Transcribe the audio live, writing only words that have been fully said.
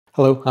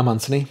Hello, I'm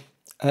Anthony.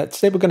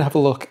 Today we're going to have a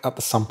look at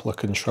the sampler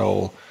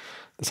control.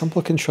 The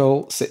sampler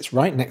control sits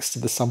right next to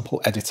the sample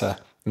editor,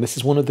 and this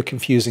is one of the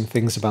confusing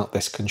things about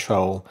this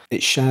control.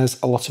 It shares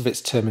a lot of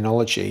its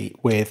terminology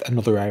with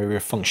another area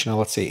of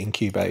functionality in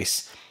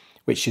Cubase,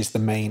 which is the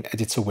main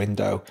editor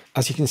window.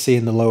 As you can see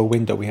in the lower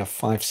window, we have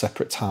 5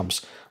 separate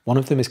tabs. One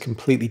of them is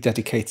completely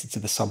dedicated to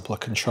the sampler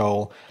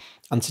control,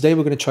 and today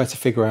we're going to try to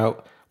figure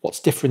out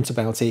what's different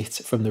about it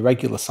from the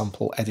regular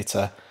sample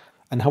editor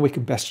and how we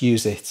can best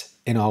use it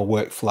in our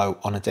workflow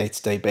on a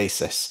day-to-day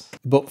basis.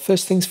 But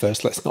first things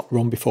first, let's not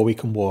run before we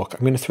can walk. I'm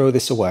going to throw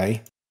this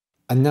away.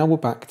 And now we're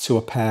back to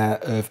a pair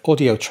of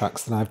audio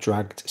tracks that I've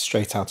dragged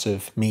straight out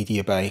of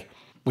Media Bay.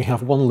 We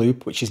have one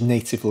loop, which is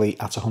natively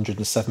at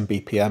 107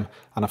 BPM,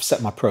 and I've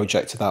set my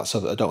project to that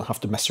so that I don't have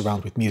to mess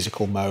around with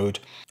musical mode.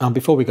 And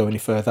before we go any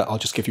further, I'll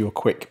just give you a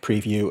quick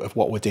preview of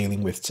what we're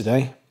dealing with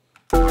today.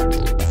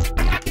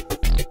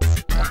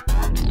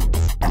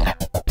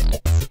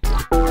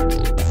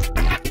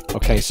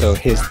 Okay, so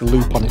here's the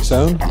loop on its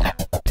own.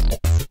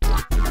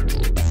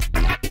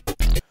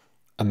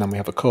 And then we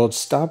have a chord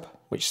stab,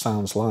 which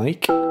sounds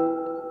like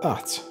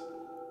that.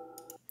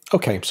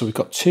 Okay, so we've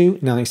got two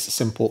nice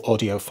simple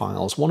audio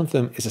files. One of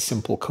them is a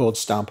simple chord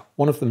stab,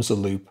 one of them's a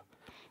loop.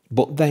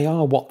 But they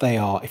are what they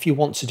are. If you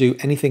want to do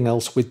anything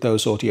else with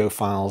those audio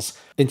files,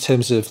 in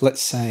terms of,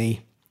 let's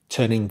say,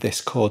 turning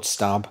this chord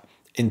stab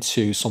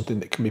into something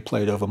that can be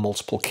played over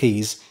multiple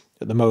keys,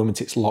 at the moment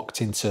it's locked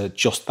into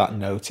just that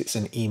note, it's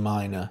an E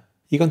minor.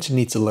 You're going to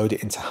need to load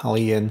it into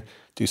Hallian,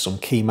 do some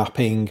key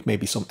mapping,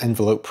 maybe some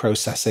envelope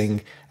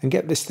processing, and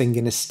get this thing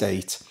in a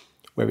state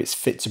where it's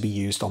fit to be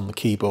used on the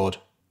keyboard.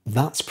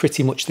 That's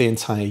pretty much the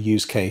entire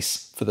use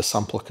case for the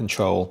sampler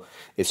control.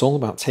 It's all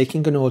about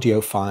taking an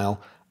audio file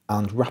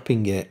and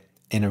wrapping it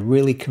in a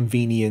really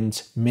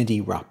convenient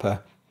MIDI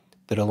wrapper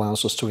that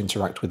allows us to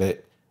interact with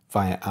it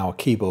via our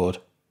keyboard.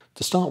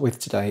 To start with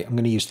today, I'm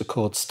going to use the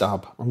chord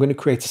stab. I'm going to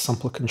create a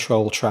sampler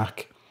control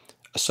track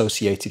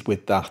associated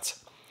with that.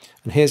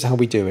 And here's how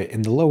we do it.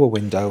 In the lower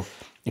window,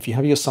 if you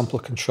have your sampler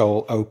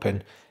control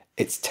open,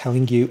 it's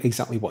telling you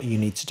exactly what you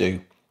need to do.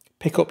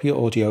 Pick up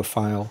your audio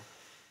file,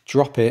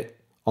 drop it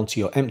onto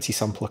your empty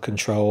sampler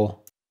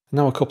control.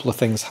 Now a couple of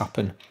things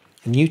happen.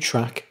 A new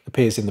track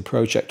appears in the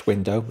project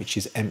window, which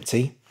is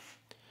empty.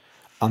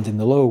 And in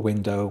the lower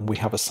window, we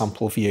have a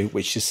sample view,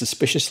 which is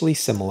suspiciously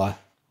similar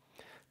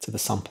to the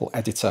sample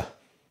editor.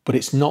 But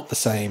it's not the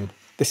same.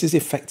 This is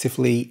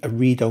effectively a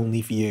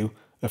read-only view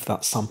of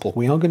that sample.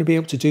 We are going to be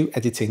able to do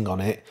editing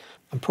on it,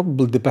 and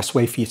probably the best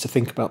way for you to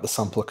think about the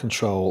sampler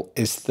control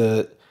is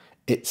that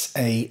it's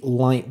a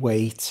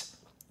lightweight,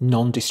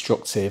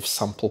 non-destructive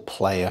sample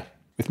player.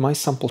 With my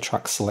sample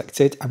track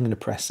selected, I'm going to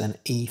press an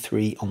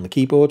E3 on the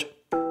keyboard,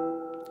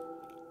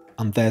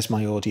 and there's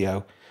my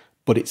audio,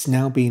 but it's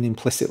now being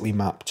implicitly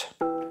mapped.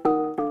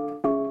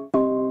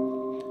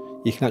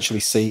 You can actually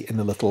see in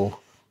the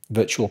little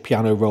virtual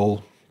piano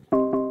roll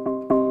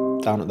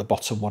down at the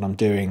bottom what I'm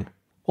doing.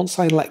 Once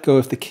I let go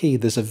of the key,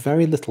 there's a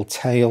very little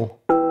tail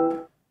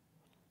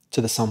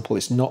to the sample.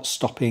 It's not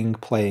stopping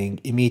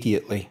playing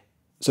immediately.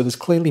 So there's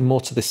clearly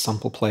more to this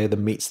sample player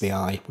than meets the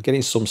eye. We're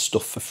getting some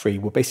stuff for free.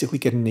 We're basically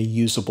getting a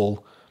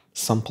usable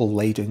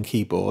sample-laden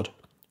keyboard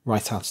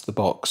right out of the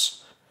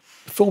box.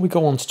 Before we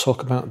go on to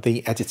talk about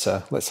the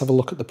editor, let's have a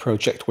look at the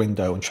project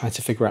window and try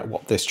to figure out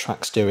what this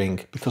track's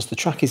doing, because the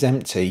track is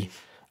empty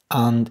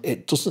and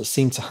it doesn't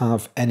seem to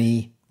have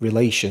any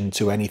relation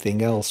to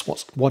anything else.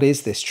 What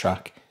is this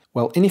track?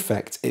 Well, in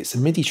effect, it's a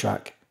MIDI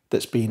track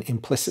that's been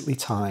implicitly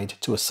tied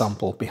to a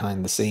sample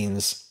behind the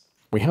scenes.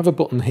 We have a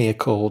button here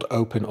called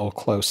Open or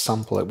Close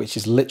Sampler, which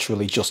is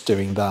literally just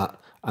doing that,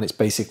 and it's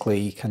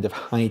basically kind of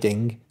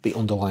hiding the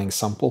underlying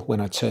sample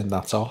when I turn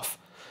that off.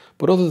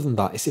 But other than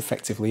that, it's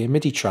effectively a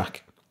MIDI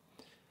track.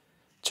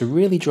 To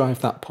really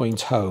drive that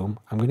point home,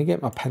 I'm going to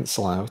get my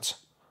pencil out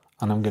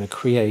and I'm going to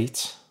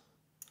create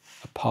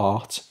a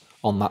part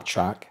on that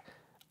track,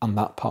 and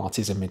that part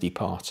is a MIDI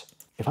part.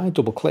 If I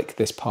double click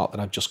this part that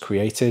I've just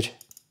created,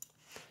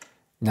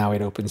 now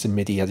it opens a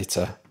MIDI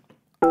editor.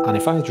 And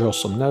if I draw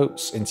some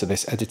notes into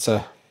this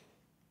editor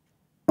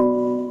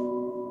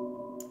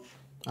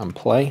and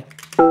play,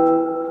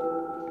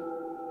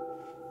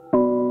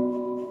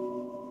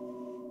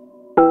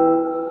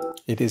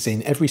 it is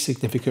in every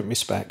significant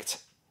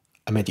respect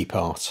a MIDI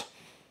part.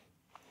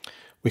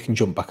 We can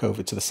jump back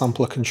over to the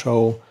sampler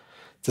control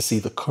to see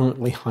the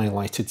currently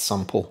highlighted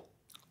sample.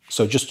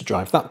 So just to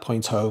drive that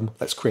point home,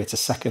 let's create a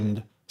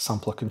second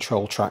sampler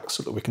control track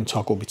so that we can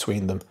toggle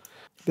between them.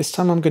 This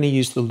time I'm going to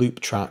use the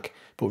loop track,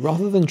 but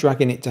rather than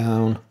dragging it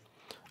down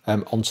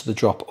onto the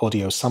drop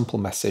audio sample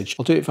message,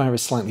 I'll do it via a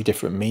slightly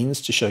different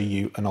means to show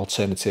you an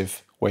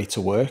alternative way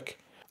to work.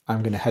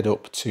 I'm going to head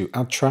up to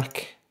add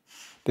track.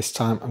 This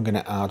time I'm going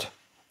to add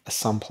a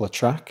sampler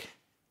track.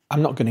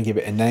 I'm not going to give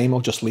it a name,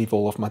 I'll just leave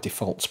all of my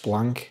defaults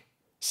blank,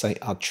 say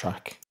add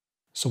track.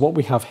 So what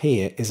we have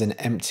here is an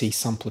empty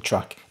sampler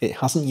track. It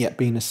hasn't yet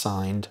been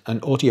assigned an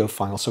audio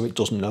file, so it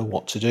doesn't know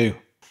what to do.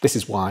 This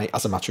is why,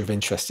 as a matter of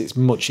interest, it's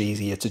much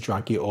easier to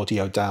drag your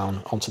audio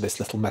down onto this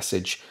little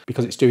message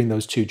because it's doing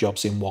those two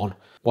jobs in one.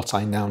 What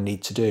I now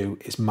need to do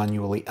is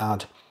manually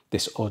add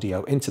this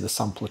audio into the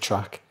sampler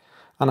track,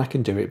 and I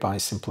can do it by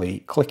simply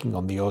clicking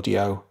on the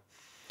audio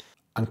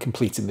and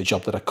completing the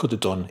job that I could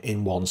have done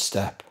in one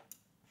step.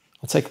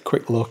 I'll take a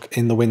quick look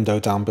in the window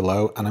down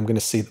below, and I'm going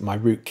to see that my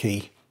root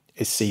key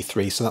is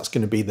C3, so that's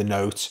going to be the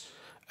note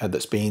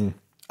that's been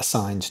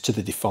assigned to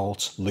the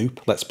default loop.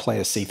 Let's play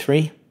a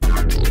C3.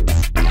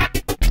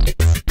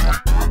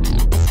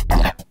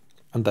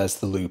 And there's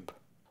the loop.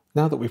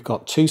 Now that we've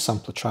got two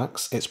sampler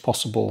tracks, it's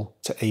possible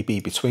to A/B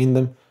between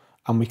them,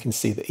 and we can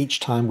see that each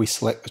time we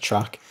select the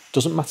track,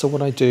 doesn't matter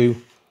what I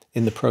do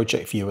in the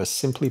project viewer,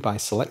 simply by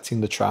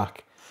selecting the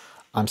track,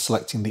 I'm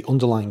selecting the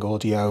underlying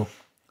audio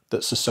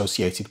that's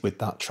associated with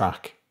that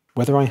track.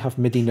 Whether I have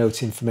MIDI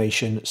note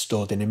information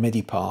stored in a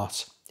MIDI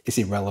part is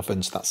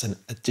irrelevant. That's an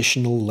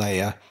additional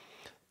layer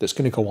that's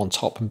going to go on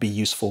top and be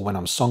useful when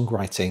I'm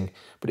songwriting,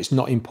 but it's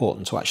not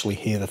important to actually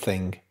hear the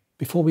thing.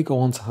 Before we go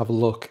on to have a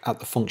look at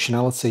the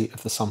functionality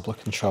of the sampler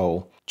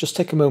control, just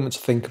take a moment to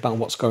think about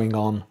what's going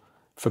on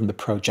from the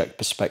project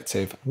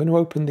perspective. I'm going to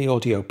open the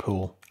audio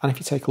pool, and if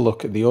you take a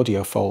look at the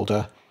audio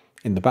folder,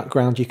 in the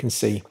background you can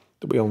see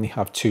that we only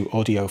have two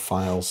audio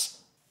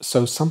files.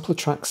 So sampler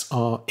tracks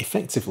are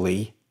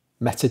effectively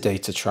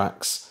metadata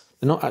tracks.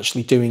 They're not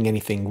actually doing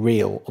anything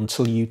real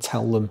until you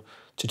tell them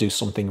to do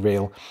something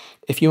real.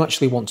 If you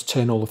actually want to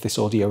turn all of this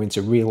audio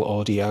into real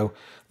audio,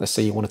 let's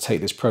say you want to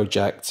take this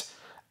project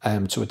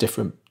to a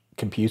different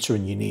computer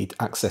and you need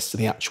access to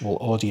the actual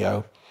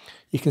audio,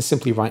 you can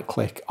simply right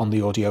click on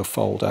the audio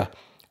folder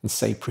and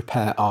say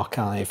prepare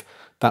archive.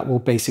 That will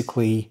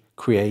basically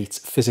create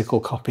physical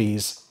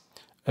copies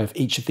of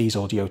each of these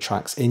audio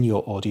tracks in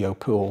your audio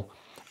pool,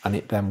 and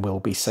it then will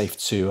be safe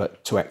to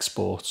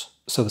export.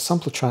 So the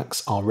sampler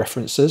tracks are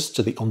references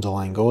to the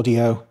underlying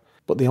audio,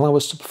 but they allow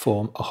us to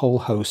perform a whole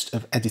host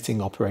of editing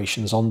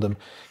operations on them.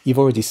 You've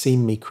already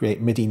seen me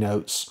create MIDI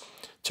notes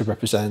to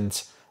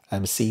represent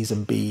C's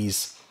and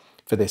B's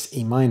for this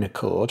E minor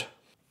chord.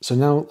 So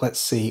now let's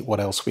see what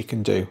else we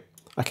can do.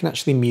 I can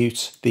actually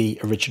mute the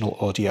original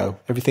audio.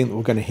 Everything that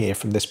we're going to hear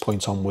from this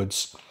point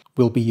onwards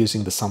will be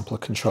using the sampler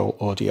control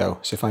audio.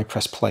 So if I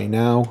press play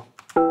now,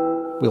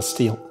 we'll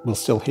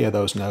still hear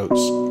those notes.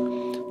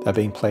 They're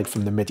being played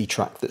from the MIDI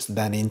track that's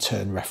then in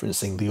turn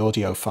referencing the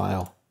audio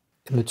file.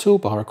 In the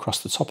toolbar across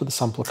the top of the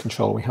sampler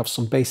control, we have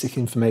some basic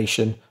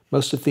information.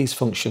 Most of these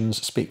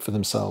functions speak for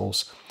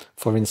themselves.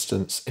 For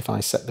instance, if I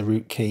set the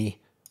root key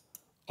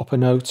up a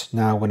note,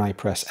 now when I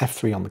press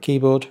F3 on the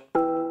keyboard,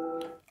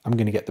 I'm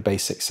going to get the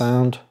basic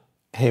sound.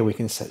 Here we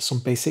can set some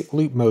basic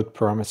loop mode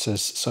parameters.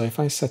 So if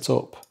I set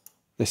up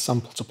this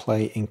sample to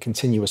play in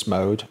continuous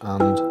mode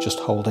and just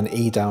hold an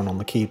E down on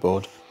the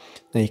keyboard,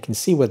 now you can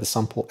see where the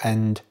sample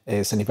end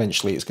is, and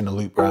eventually it's going to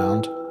loop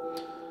round.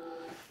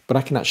 But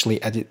I can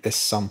actually edit this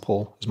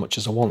sample as much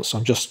as I want. So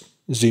I'm just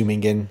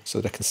zooming in so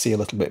that I can see a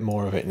little bit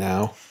more of it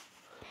now.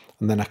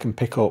 And then I can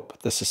pick up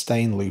the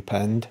sustain loop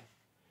end,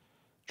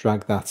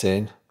 drag that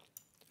in,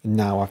 and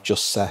now I've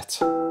just set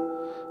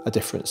a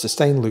different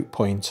sustain loop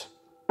point,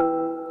 a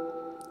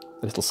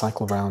little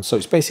cycle round. So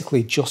it's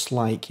basically just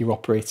like you're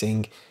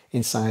operating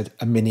inside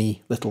a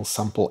mini little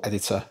sample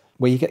editor,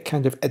 where you get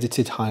kind of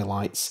edited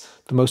highlights,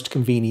 the most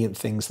convenient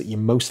things that you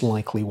most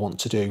likely want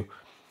to do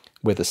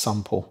with a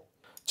sample.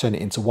 Turn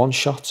it into one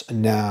shot,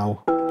 and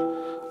now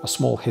a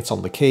small hit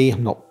on the key.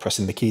 I'm not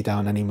pressing the key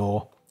down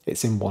anymore.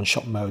 It's in one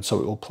shot mode, so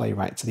it will play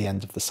right to the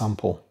end of the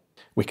sample.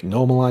 We can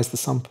normalize the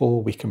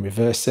sample, we can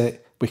reverse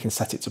it, we can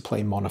set it to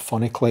play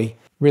monophonically.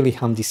 Really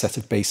handy set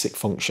of basic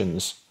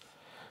functions.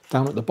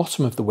 Down at the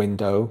bottom of the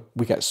window,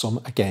 we get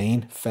some,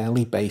 again,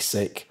 fairly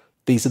basic.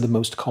 These are the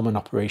most common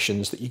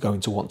operations that you're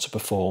going to want to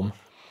perform.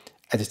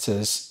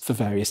 Editors for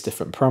various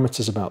different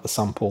parameters about the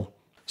sample.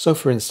 So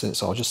for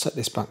instance, I'll just set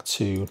this back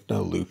to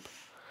no loop.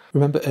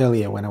 Remember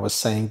earlier when I was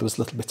saying there was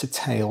a little bit of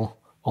tail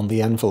on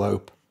the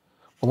envelope?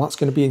 Well, that's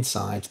going to be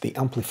inside the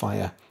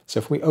amplifier. So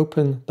if we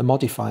open the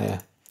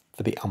modifier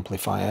for the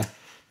amplifier,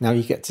 now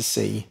you get to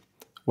see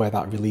where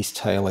that release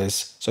tail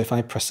is. So if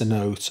I press a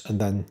note and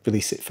then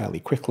release it fairly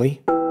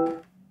quickly,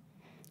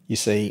 you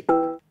see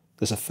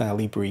there's a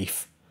fairly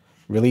brief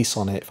release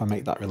on it. If I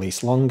make that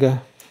release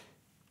longer,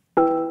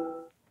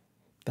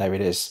 there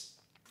it is.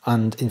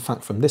 And in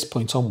fact, from this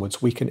point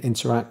onwards, we can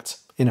interact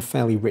in a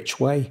fairly rich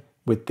way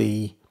with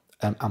the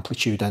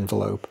amplitude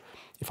envelope.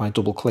 If I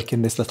double click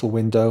in this little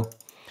window,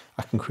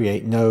 I can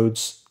create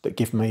nodes that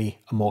give me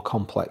a more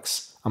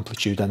complex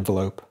amplitude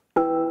envelope. I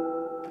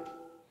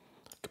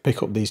can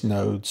pick up these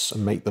nodes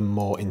and make them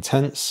more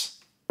intense.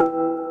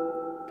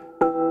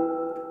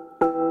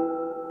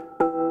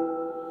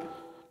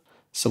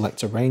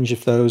 Select a range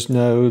of those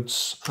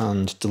nodes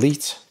and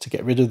delete to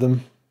get rid of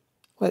them.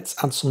 Let's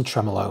add some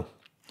tremolo.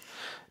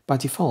 By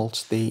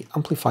default, the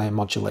amplifier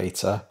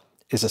modulator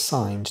is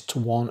assigned to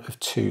one of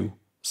two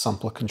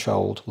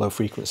sampler-controlled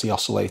low-frequency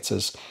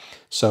oscillators.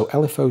 So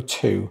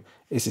LFO2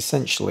 is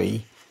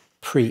essentially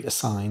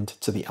pre-assigned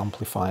to the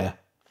amplifier.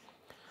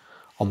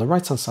 On the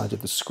right hand side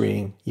of the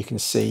screen, you can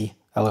see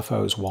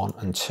LFOs 1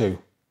 and 2.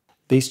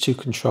 These two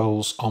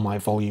controls are my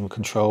volume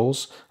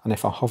controls, and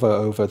if I hover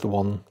over the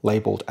one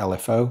labelled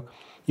LFO,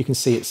 you can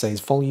see it says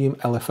volume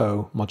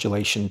LFO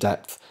modulation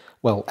depth.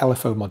 Well,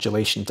 LFO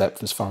modulation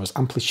depth as far as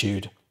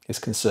amplitude is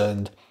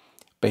concerned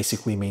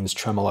basically means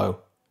tremolo.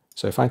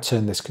 So if I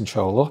turn this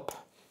control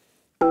up,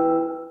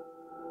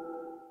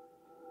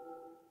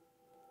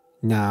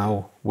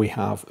 now we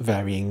have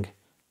varying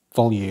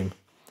volume.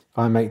 If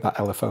I make that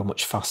LFO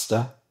much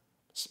faster,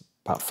 it's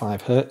about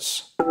 5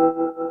 Hertz,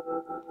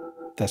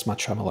 there's my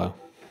tremolo.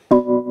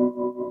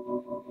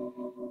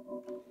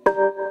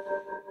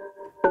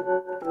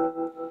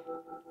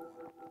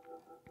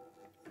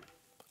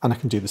 And I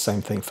can do the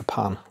same thing for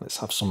pan. Let's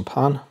have some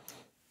pan.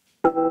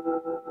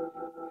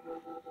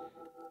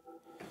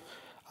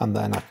 And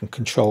then I can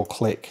control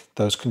click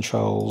those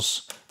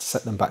controls to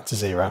set them back to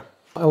 0.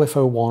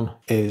 LFO1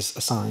 is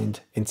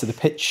assigned into the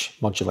pitch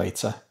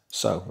modulator.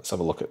 So let's have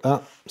a look at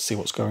that, see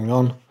what's going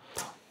on.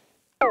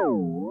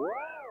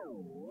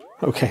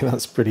 Okay,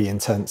 that's pretty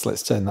intense.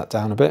 Let's turn that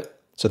down a bit.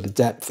 So the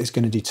depth is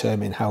going to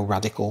determine how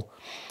radical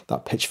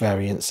that pitch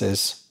variance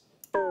is.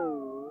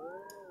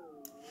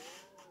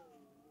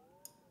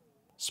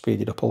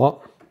 Speed it up a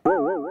lot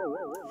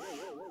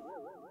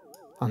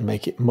and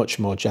make it much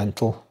more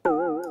gentle.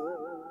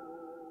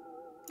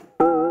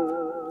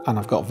 And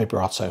I've got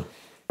vibrato.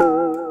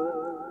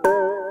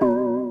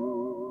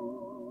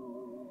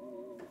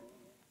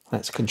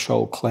 Let's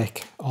control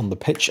click on the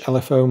pitch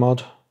LFO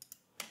mod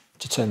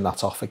to turn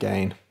that off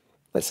again.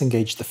 Let's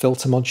engage the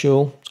filter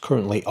module. It's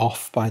currently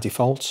off by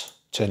default.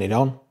 Turn it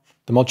on.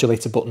 The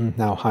modulator button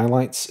now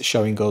highlights,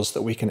 showing us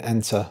that we can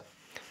enter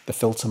the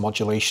filter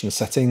modulation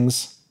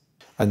settings.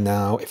 And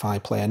now if I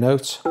play a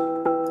note,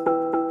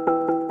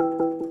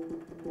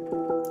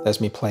 there's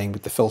me playing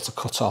with the filter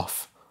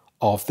cutoff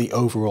of the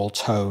overall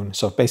tone.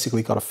 So I've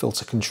basically got a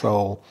filter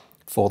control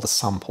for the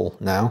sample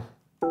now.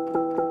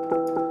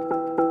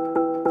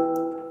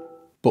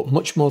 But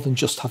much more than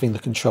just having the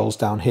controls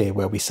down here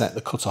where we set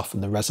the cutoff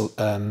and the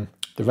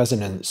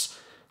resonance,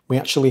 we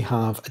actually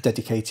have a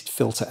dedicated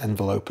filter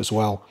envelope as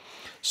well.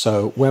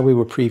 So where we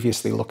were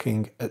previously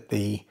looking at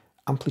the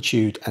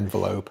amplitude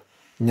envelope,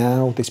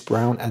 now this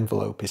brown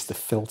envelope is the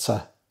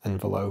filter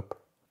envelope.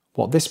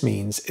 What this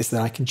means is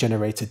that I can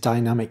generate a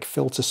dynamic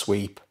filter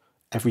sweep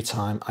every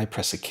time I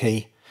press a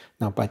key.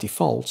 Now by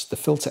default, the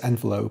filter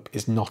envelope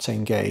is not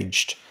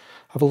engaged.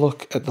 Have a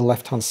look at the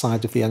left-hand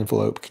side of the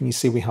envelope. Can you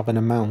see we have an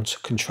amount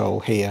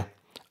control here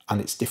and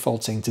it's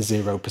defaulting to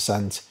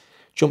 0%.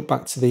 Jump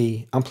back to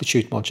the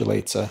amplitude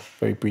modulator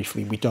very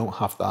briefly. We don't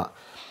have that.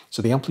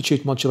 So the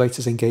amplitude modulator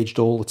is engaged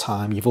all the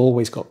time. You've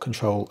always got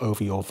control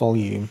over your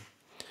volume.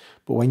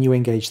 But when you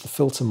engage the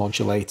filter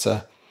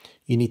modulator,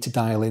 you need to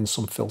dial in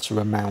some filter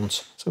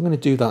amount. So I'm going to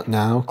do that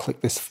now.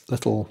 Click this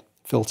little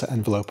filter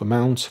envelope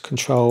amount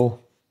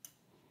control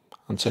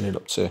and turn it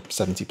up to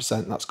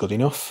 70%. That's good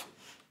enough.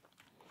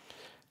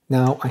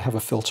 Now I have a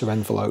filter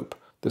envelope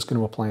that's going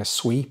to apply a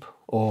sweep,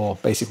 or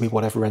basically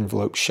whatever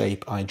envelope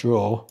shape I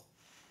draw,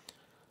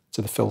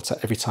 to the filter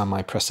every time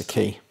I press a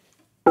key.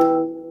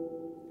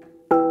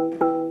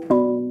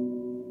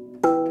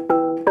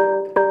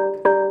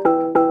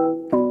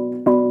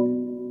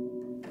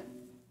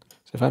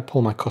 So if I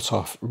pull my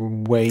cutoff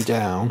way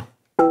down,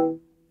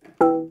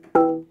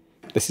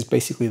 this is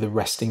basically the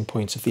resting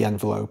point of the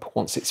envelope.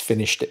 Once it's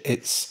finished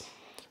its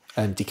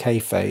decay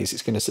phase,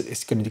 it's going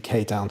to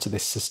decay down to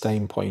this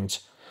sustain point.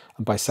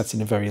 And by setting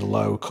a very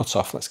low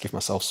cutoff, let's give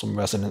myself some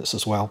resonance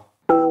as well.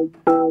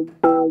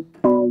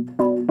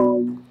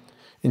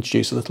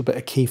 Introduce a little bit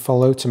of key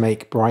follow to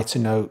make brighter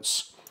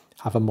notes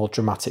have a more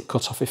dramatic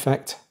cutoff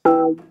effect.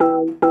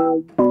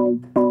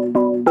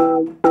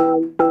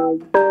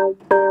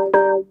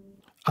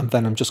 And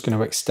then I'm just going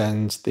to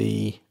extend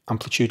the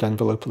amplitude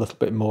envelope a little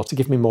bit more to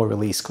give me more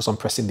release because I'm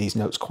pressing these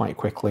notes quite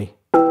quickly.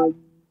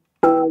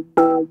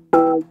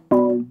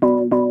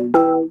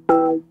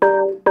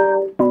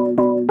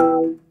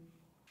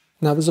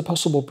 Now there's a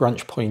possible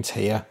branch point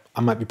here.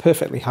 I might be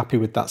perfectly happy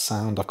with that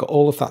sound. I've got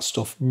all of that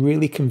stuff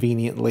really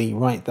conveniently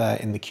right there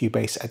in the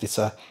Cubase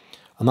editor,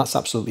 and that's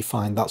absolutely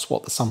fine. That's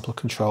what the sampler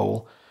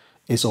control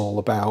is all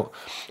about.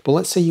 But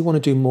let's say you want to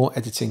do more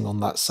editing on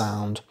that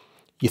sound.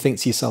 You think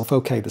to yourself,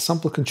 okay, the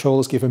sampler control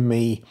has given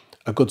me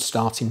a good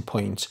starting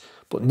point,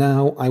 but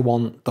now I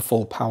want the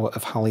full power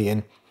of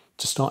Hallion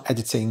to start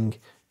editing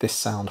this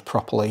sound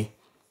properly.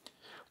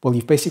 Well,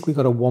 you've basically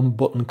got a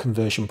one-button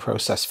conversion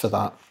process for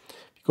that.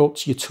 If you go up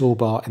to your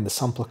toolbar in the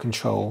sampler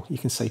control, you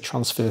can say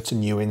transfer to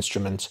new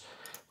instrument.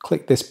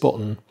 Click this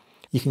button.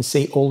 You can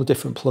see all the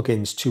different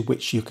plugins to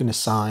which you can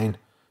assign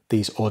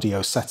these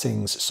audio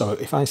settings. So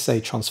if I say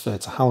transfer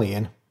to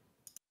Hallion,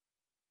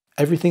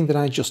 everything that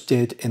I just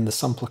did in the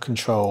sampler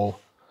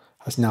control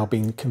has now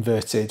been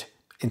converted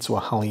into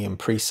a Hallion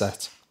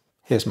preset.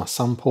 Here's my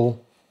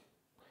sample.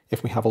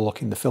 If we have a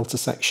look in the filter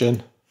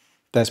section,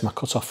 there's my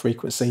cutoff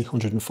frequency,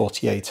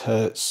 148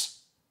 Hertz.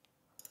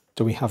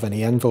 Do we have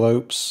any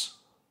envelopes?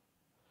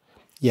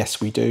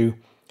 Yes, we do.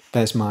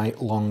 There's my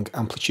long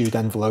amplitude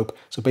envelope.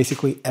 So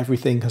basically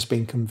everything has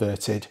been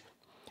converted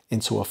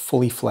into a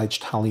fully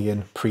fledged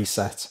Hallian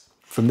preset.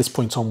 From this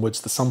point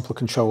onwards, the sampler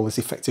control is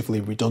effectively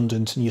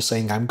redundant and you're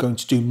saying, I'm going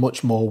to do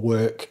much more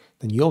work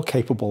than you're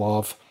capable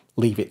of.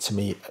 Leave it to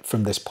me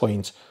from this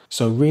point.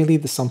 So really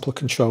the sampler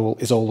control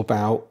is all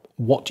about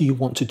what do you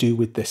want to do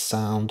with this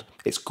sound.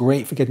 It's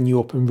great for getting you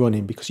up and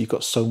running because you've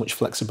got so much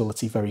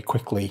flexibility very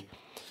quickly.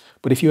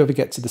 But if you ever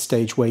get to the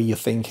stage where you're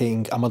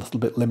thinking, I'm a little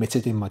bit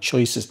limited in my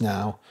choices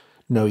now,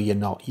 no, you're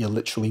not. You're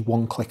literally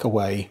one click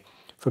away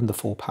from the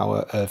full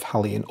power of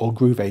Hallian or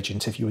Groove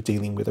Agent if you were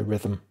dealing with a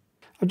rhythm.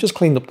 I've just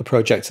cleaned up the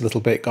project a little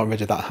bit, got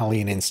rid of that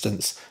Hallian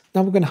instance.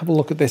 Now we're going to have a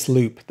look at this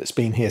loop that's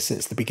been here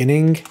since the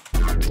beginning.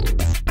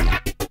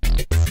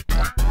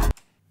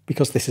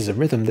 Because this is a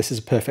rhythm, this is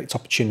a perfect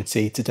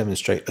opportunity to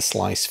demonstrate a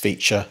slice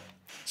feature.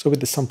 So with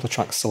the sampler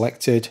track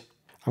selected,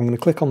 I'm going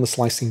to click on the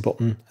slicing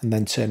button and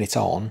then turn it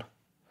on.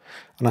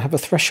 And I have a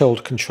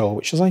threshold control,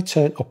 which as I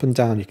turn up and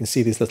down, you can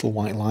see these little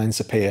white lines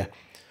appear.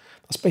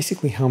 That's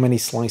basically how many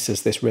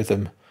slices this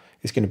rhythm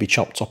is going to be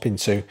chopped up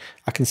into.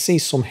 I can see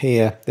some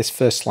here. This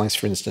first slice,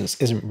 for instance,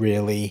 isn't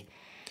really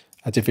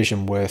a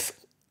division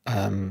worth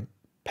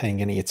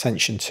paying any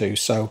attention to.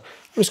 So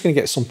I'm just going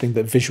to get something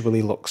that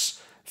visually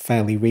looks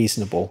fairly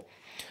reasonable.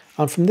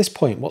 And from this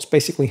point, what's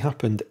basically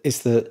happened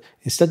is that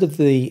instead of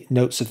the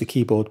notes of the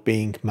keyboard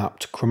being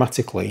mapped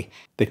chromatically,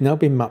 they've now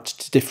been mapped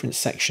to different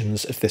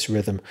sections of this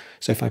rhythm.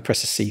 So if I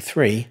press a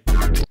C3,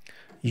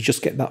 you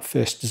just get that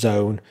first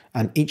zone,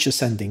 and each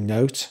ascending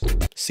note,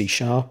 C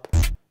sharp,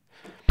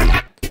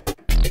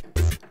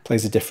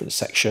 plays a different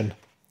section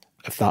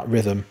of that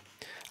rhythm.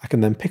 I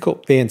can then pick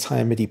up the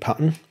entire MIDI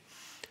pattern,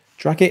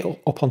 drag it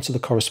up onto the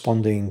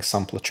corresponding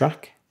sampler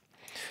track,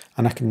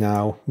 and I can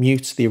now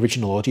mute the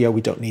original audio.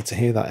 We don't need to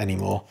hear that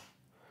anymore.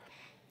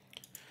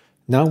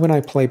 Now when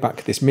I play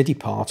back this MIDI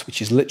part,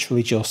 which is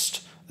literally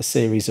just a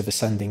series of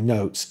ascending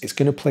notes, it's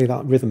going to play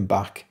that rhythm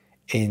back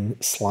in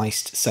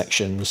sliced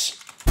sections.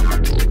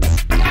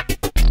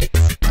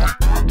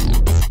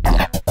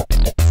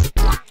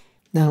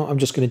 Now I'm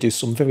just going to do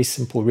some very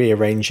simple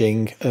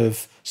rearranging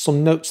of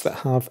some notes that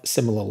have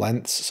similar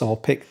lengths. So I'll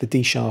pick the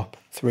D sharp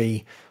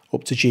 3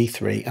 up to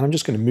G3, and I'm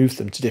just going to move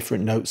them to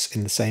different notes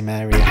in the same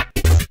area.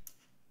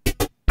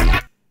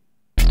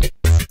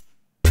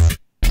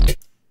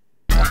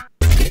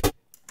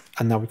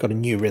 And now we've got a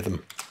new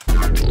rhythm.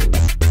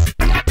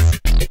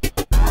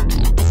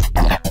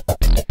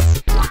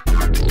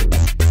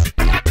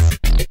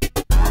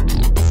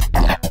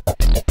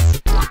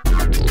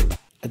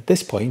 At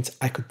this point,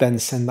 I could then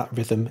send that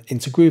rhythm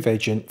into Groove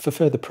Agent for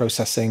further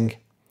processing.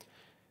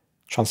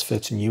 Transfer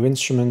to new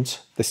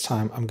instrument. This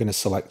time I'm going to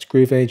select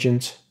Groove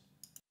Agent.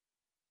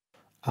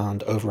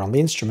 And over on the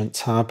instrument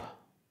tab,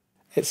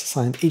 it's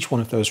assigned each one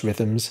of those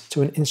rhythms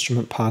to an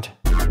instrument pad,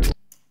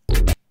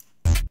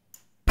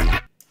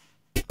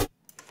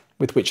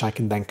 with which I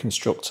can then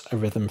construct a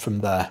rhythm from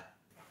there.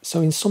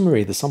 So in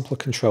summary, the sampler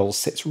control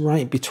sits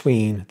right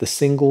between the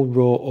single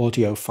raw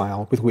audio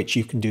file, with which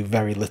you can do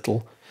very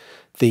little,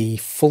 the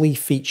fully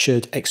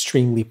featured,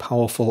 extremely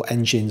powerful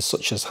engines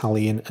such as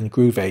Hallian and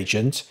Groove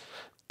Agent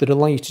that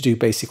allow you to do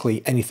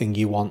basically anything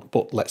you want,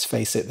 but let's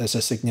face it, there's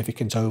a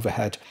significant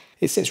overhead.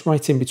 It sits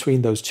right in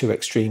between those two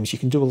extremes. You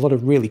can do a lot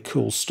of really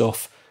cool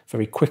stuff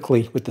very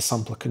quickly with the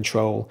sampler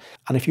control,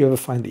 and if you ever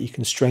find that you're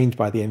constrained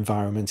by the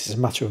environment, it's a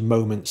matter of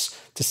moments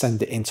to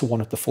send it into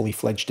one of the fully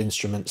fledged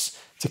instruments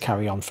to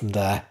carry on from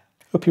there.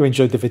 Hope you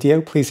enjoyed the video.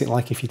 Please hit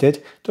like if you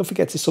did. Don't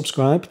forget to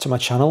subscribe to my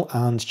channel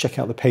and check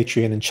out the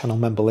Patreon and channel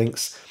member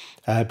links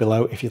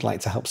below if you'd like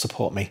to help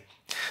support me.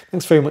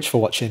 Thanks very much for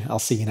watching. I'll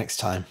see you next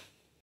time.